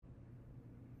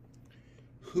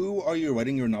Who are you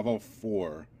writing your novel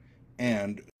for?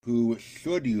 And who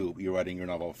should you be writing your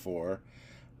novel for?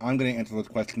 I'm going to answer those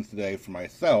questions today for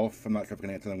myself. I'm not sure if I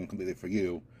can answer them completely for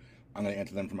you. I'm going to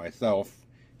answer them for myself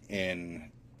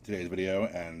in today's video,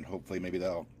 and hopefully maybe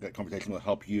that conversation will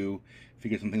help you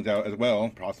figure some things out as well,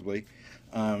 possibly.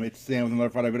 It's Sam with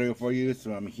another Friday video for you,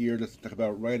 so I'm here just to talk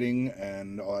about writing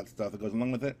and all that stuff that goes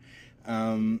along with it.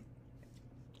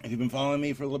 If you've been following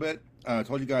me for a little bit, I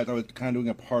told you guys I was kind of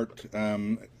doing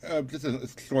a just a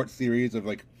short series of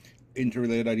like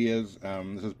interrelated ideas.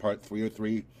 This is part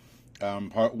 303.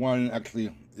 Part one actually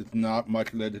is not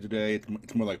much related to today.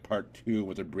 It's more like part two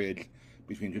with a bridge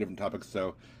between two different topics. So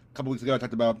a couple weeks ago I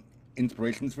talked about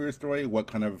inspirations for your story, what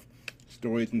kind of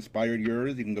stories inspired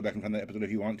yours. You can go back and find that episode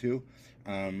if you want to.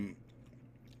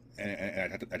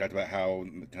 And I talked about how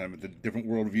kind of the different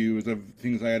worldviews of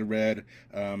things I had read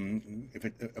if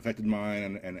it affected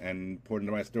mine and poured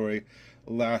into my story.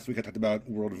 Last week I talked about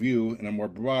worldview in a more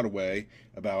broad way,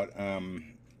 about how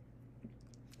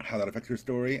that affects your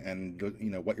story, and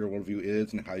what your worldview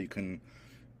is and how you can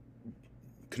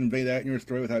convey that in your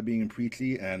story without being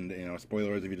preachy. And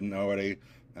spoilers if you didn't know already,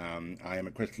 I am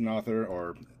a Christian author,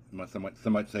 or some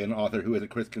might say an author who is a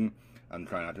Christian. I'm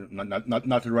trying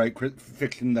not to write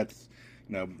fiction that's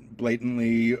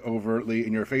blatantly, overtly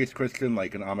in your face Christian,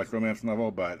 like an Amish romance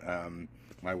novel, but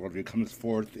my worldview comes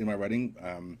forth in my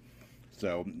writing.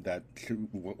 So that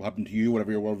will happen to you,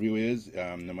 whatever your worldview is,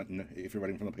 if you're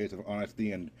writing from a place of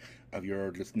honesty and of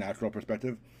your just natural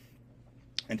perspective.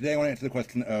 And today I want to answer the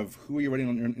question of who are you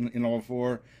writing your novel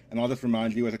for, and I'll just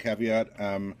remind you as a caveat,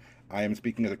 I am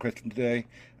speaking as a Christian today.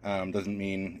 Doesn't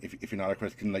mean if you're not a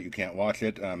Christian that you can't watch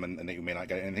it, and that you may not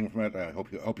get anything from it. I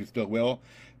hope you still will.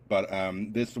 But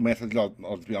this message, I'll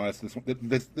just be honest,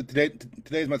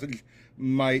 today's message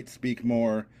might speak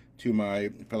more to my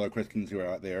fellow Christians who are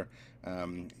out there.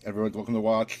 Everyone's welcome to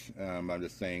watch. I'm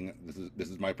just saying this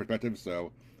is my perspective,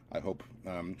 so I hope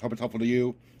it's helpful to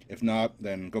you. If not,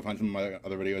 then go find some of my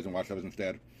other videos and watch those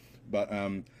instead. But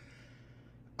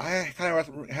I kind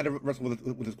of had to wrestle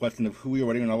with this question of who you're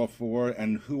writing a novel for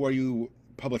and who are you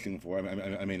publishing for.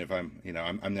 I mean, if I'm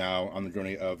now on the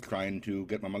journey of trying to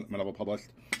get my novel published,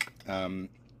 and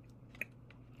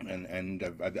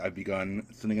I've begun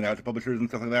sending it out to publishers and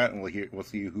stuff like that, and we'll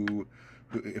see who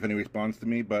if any responds to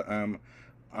me. But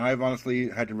I've honestly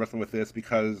had to wrestle with this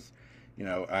because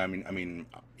let's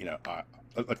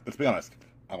be honest.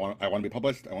 I want to be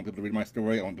published. I want people to read my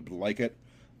story. I want people to like it.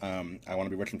 I want to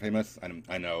be rich and famous.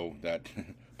 I know that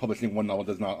publishing one novel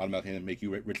does not automatically make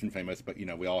you rich and famous, but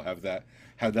we all have that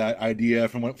idea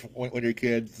from when you're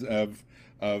kids of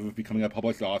becoming a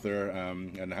published author,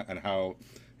 and how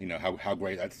how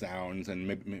great that sounds, and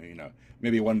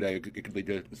maybe one day it could lead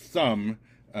to some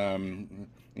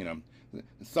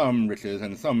some riches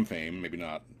and some fame, maybe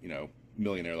not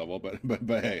millionaire level, but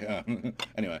hey,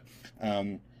 anyway.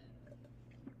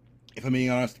 If I'm being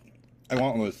honest, I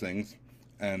want all those things,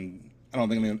 and I don't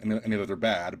think any of those are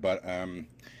bad. But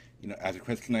as a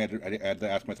Christian, I had to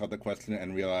ask myself the question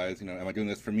and realize, am I doing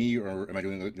this for me, or am I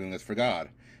doing this for God?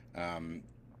 And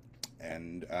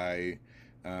I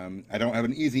don't have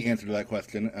an easy answer to that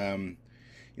question.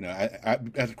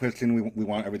 As a Christian, we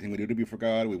want everything we do to be for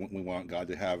God. We want God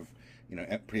to have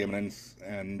preeminence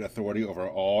and authority over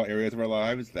all areas of our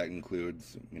lives. That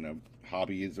includes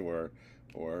hobbies or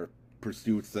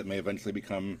pursuits that may eventually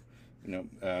become a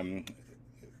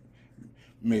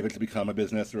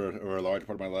business or a large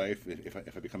part of my life if I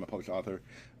become a published author.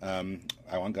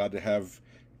 I want God to have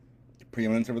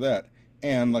preeminence over that.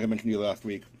 And like I mentioned to you last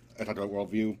week, I talked about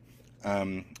worldview.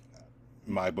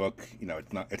 My book,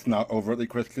 it's not overtly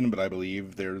Christian, but I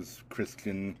believe there's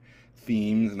Christian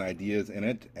themes and ideas in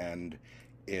it. And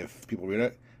if people read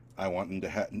it, I want them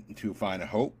to find a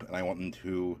hope, and I want them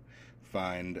to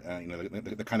find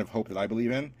the kind of hope that I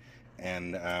believe in.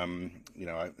 And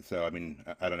so I mean,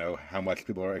 I don't know how much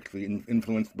people are actually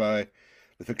influenced by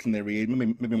the fiction they read.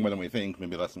 Maybe more than we think,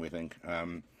 maybe less than we think.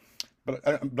 But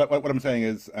what I'm saying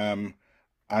is, I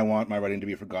want my writing to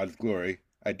be for God's glory.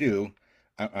 I do.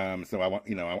 So I want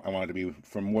I want it to be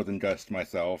for more than just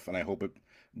myself, and I hope it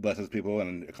blesses people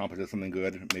and accomplishes something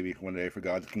good, maybe one day for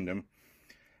God's kingdom.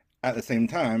 At the same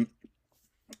time,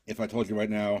 if I told you right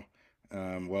now,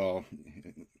 well,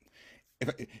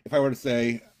 if I were to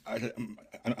say I'm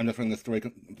just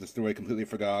writing the story completely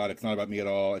for God, it's not about me at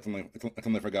all. It's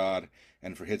only for God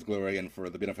and for His glory and for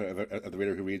the benefit of the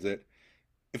reader who reads it.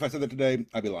 If I said that today,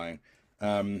 I'd be lying.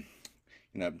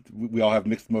 We all have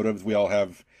mixed motives. We all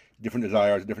have different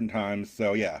desires at different times.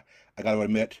 So yeah, I got to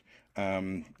admit,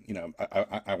 I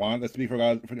want this to be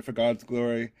for God's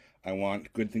glory. I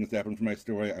want good things to happen for my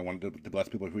story. I want to bless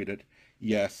people who read it.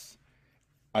 Yes,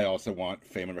 I also want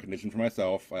fame and recognition for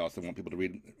myself. I also want people to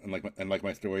read and like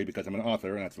my story because I'm an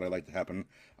author, and that's what I like to happen.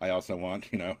 I also want,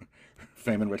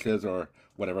 fame and riches or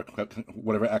whatever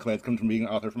accolades come from being an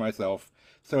author for myself.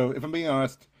 So if I'm being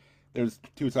honest, there's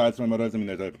two sides to my motives. I mean,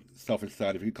 there's a selfish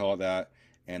side, if you could call it that,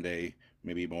 and a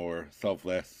maybe more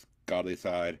selfless, godly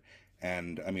side.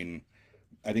 And I mean,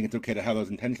 I think it's okay to have those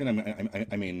intentions.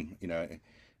 I mean,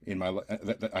 in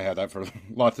I have that for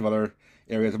lots of other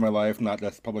areas of my life, not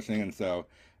just publishing. And so,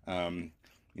 um,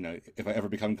 if I ever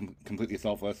become completely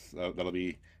selfless, that'll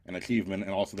be an achievement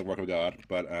and also the work of God.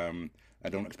 But I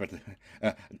don't expect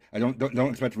to, I don't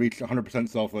expect to reach 100%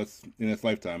 selfless in this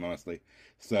lifetime, honestly.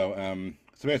 So,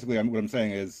 so basically, what I'm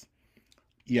saying is,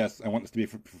 yes, I want this to be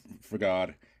for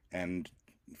God and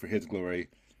for His glory.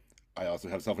 I also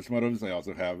have selfish motives. I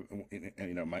also have,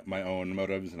 my own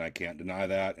motives, and I can't deny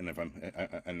that. And if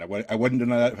I wouldn't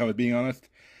deny that if I was being honest.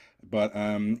 But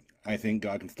I think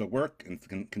God can still work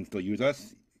and can still use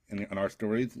us in our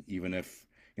stories, even if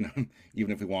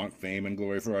even if we want fame and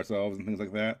glory for ourselves and things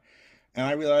like that. And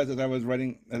I realized as I was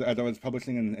writing, as I was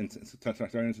publishing and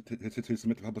starting to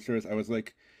submit to publishers, I was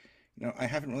like, I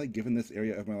haven't really given this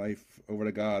area of my life over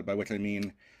to God, by which I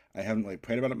mean I haven't really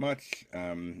prayed about it much.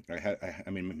 I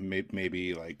mean,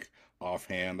 maybe like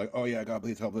offhand, like, oh yeah, God,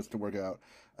 please help this to work out,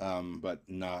 but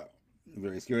not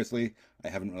very seriously. I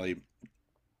haven't really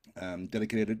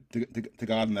dedicated to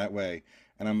God in that way.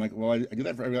 And I'm like, well, I do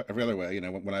that for every other way.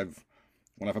 When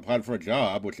I've applied for a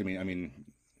job, which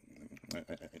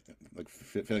like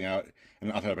filling out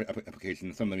an author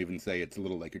application. Some of them even say it's a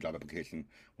little like your job application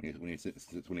when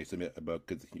you submit a book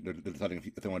because they're deciding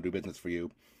if they want to do business for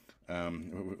you,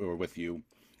 or with you.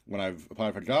 When I've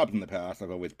applied for jobs in the past,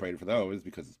 I've always prayed for those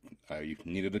because I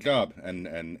needed a job and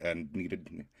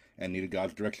needed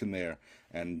God's direction there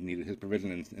and needed His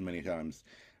provision in many times.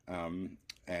 And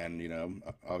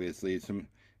obviously some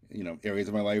areas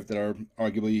of my life that are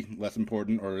arguably less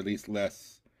important or at least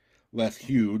less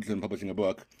huge than publishing a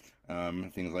book.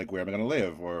 Things like where am I going to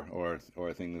live,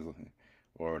 or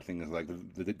things like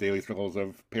the daily struggles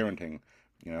of parenting.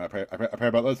 I pray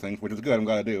about those things, which is good. I'm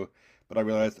glad I do. But I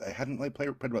realized I hadn't really prayed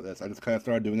about this. I just kind of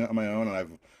started doing it on my own, and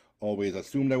I've always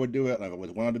assumed I would do it, and I've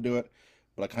always wanted to do it.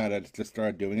 But I kind of just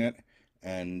started doing it,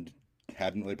 and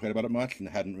hadn't really prayed about it much, and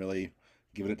hadn't really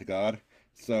given it to God.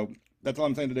 So that's all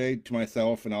I'm saying today to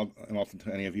myself, and also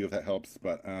to any of you if that helps.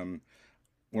 But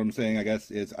what I'm saying, I guess,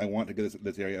 is I want to give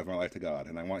this area of my life to God,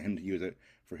 and I want Him to use it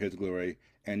for His glory.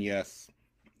 And yes,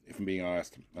 if I'm being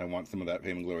honest, I want some of that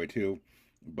fame and glory too.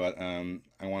 But I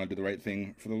want to do the right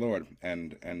thing for the Lord,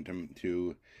 and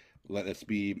to let this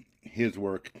be His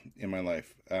work in my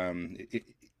life.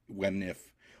 When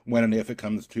and if it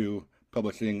comes to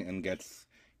publishing and gets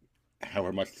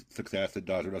however much success it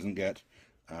does or doesn't get,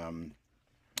 um,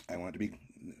 I want it to be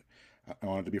I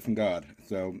want it to be from God.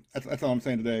 So that's all I'm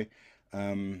saying today.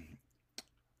 Um,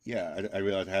 yeah, I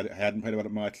realized I hadn't prayed about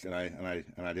it much, and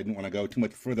I didn't want to go too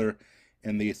much further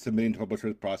in the submitting to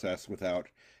publishers process without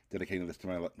dedicating this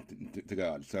to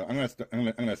God. So I'm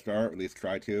gonna start, or at least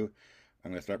try to.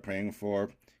 I'm gonna start praying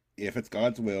for, if it's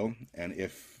God's will, and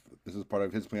if this is part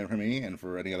of His plan for me and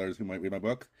for any others who might read my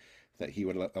book, that He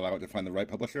would allow it to find the right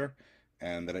publisher,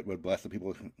 and that it would bless the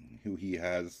people who He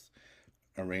has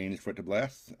arranged for it to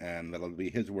bless, and that'll be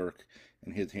His work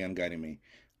and His hand guiding me.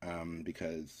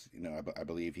 Because I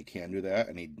believe He can do that,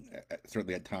 and He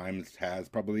certainly at times has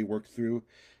probably worked through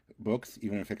books,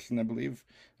 even in fiction, I believe,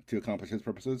 to accomplish His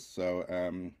purposes. So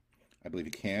I believe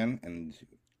He can,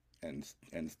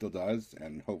 and still does,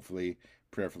 and hopefully,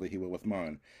 prayerfully, He will with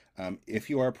mine. If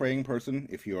you are a praying person,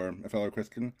 if you are a fellow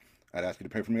Christian, I'd ask you to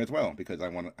pray for me as well, because I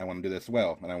want to do this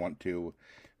well, and I want to,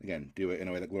 again, do it in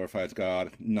a way that glorifies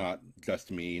God, not just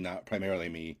me, not primarily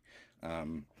me.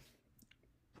 Um,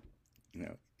 you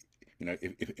know,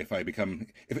 if I become,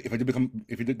 if I do become,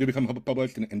 if you do become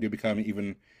published and do become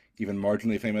even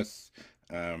marginally famous,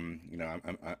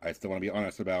 I still want to be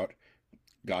honest about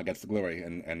God gets the glory,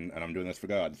 and I'm doing this for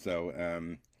God. So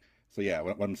so yeah,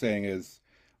 what I'm saying is,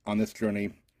 on this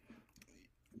journey,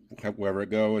 wherever it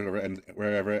goes,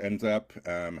 wherever it ends up,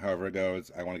 however it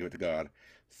goes, I want to give it to God.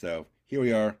 So here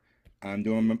we are. I'm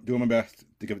doing my best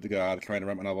to give it to God, trying to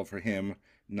write my novel for Him,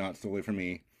 not solely for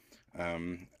me.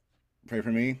 Pray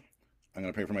for me. I'm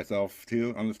going to pray for myself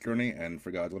too on this journey, and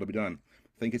for God's will to be done.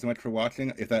 Thank you so much for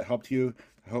watching. If that helped you,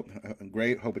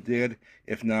 great. Hope it did.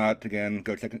 If not, again,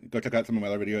 go check out some of my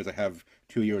other videos. I have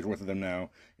 2 years worth of them now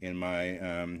in my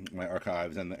my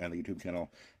archives and the YouTube channel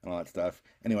and all that stuff.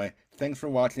 Anyway, thanks for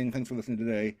watching. Thanks for listening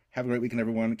today. Have a great weekend,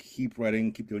 everyone. Keep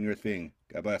writing. Keep doing your thing.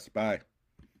 God bless. Bye.